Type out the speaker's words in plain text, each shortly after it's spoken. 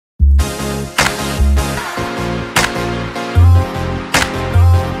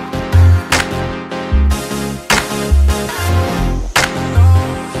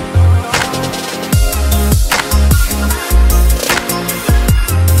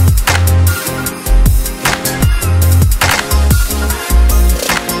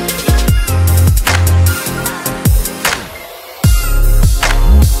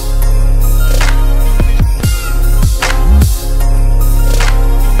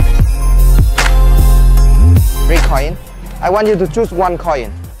I want you to choose one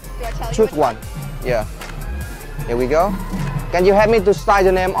coin. Do I tell Choose you? one. Yeah. Here we go. Can you help me to sign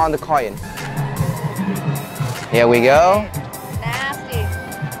the name on the coin? Here we go. Nasty.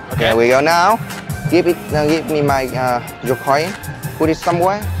 Okay. Here we go. Now, give me my your coin. Put it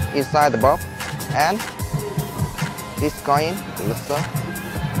somewhere inside the box, and this coin,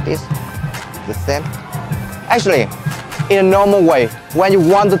 this, the same. Actually, in a normal way, when you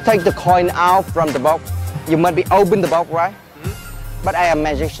want to take the coin out from the box, you must be open the box, right? Mm-hmm. But I am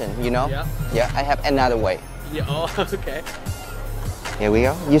magician, you know? Yeah. Yeah, I have another way. Yeah. Oh, okay. Here we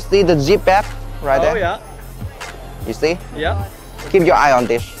go. You see the zip back right there? Oh yeah. You see? Yeah. Keep your eye on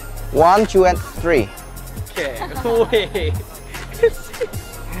this. 1, 2, and 3. Okay. Wait.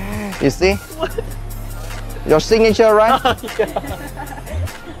 You see? Your signature, right?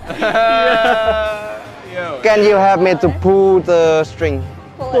 Yeah. Can you help me to pull the string?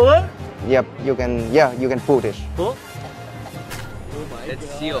 Pull it. Yep, you can. Yeah, you can pull this. Pull. It's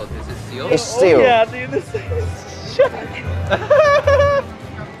sealed. Is it sealed? It's sealed. Oh, yeah, dude, this is shut.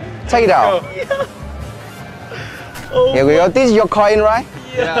 Take it out. Yeah. Oh, Here we go. This is your coin, right?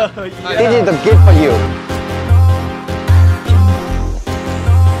 Yeah. Yeah. This is the gift for you.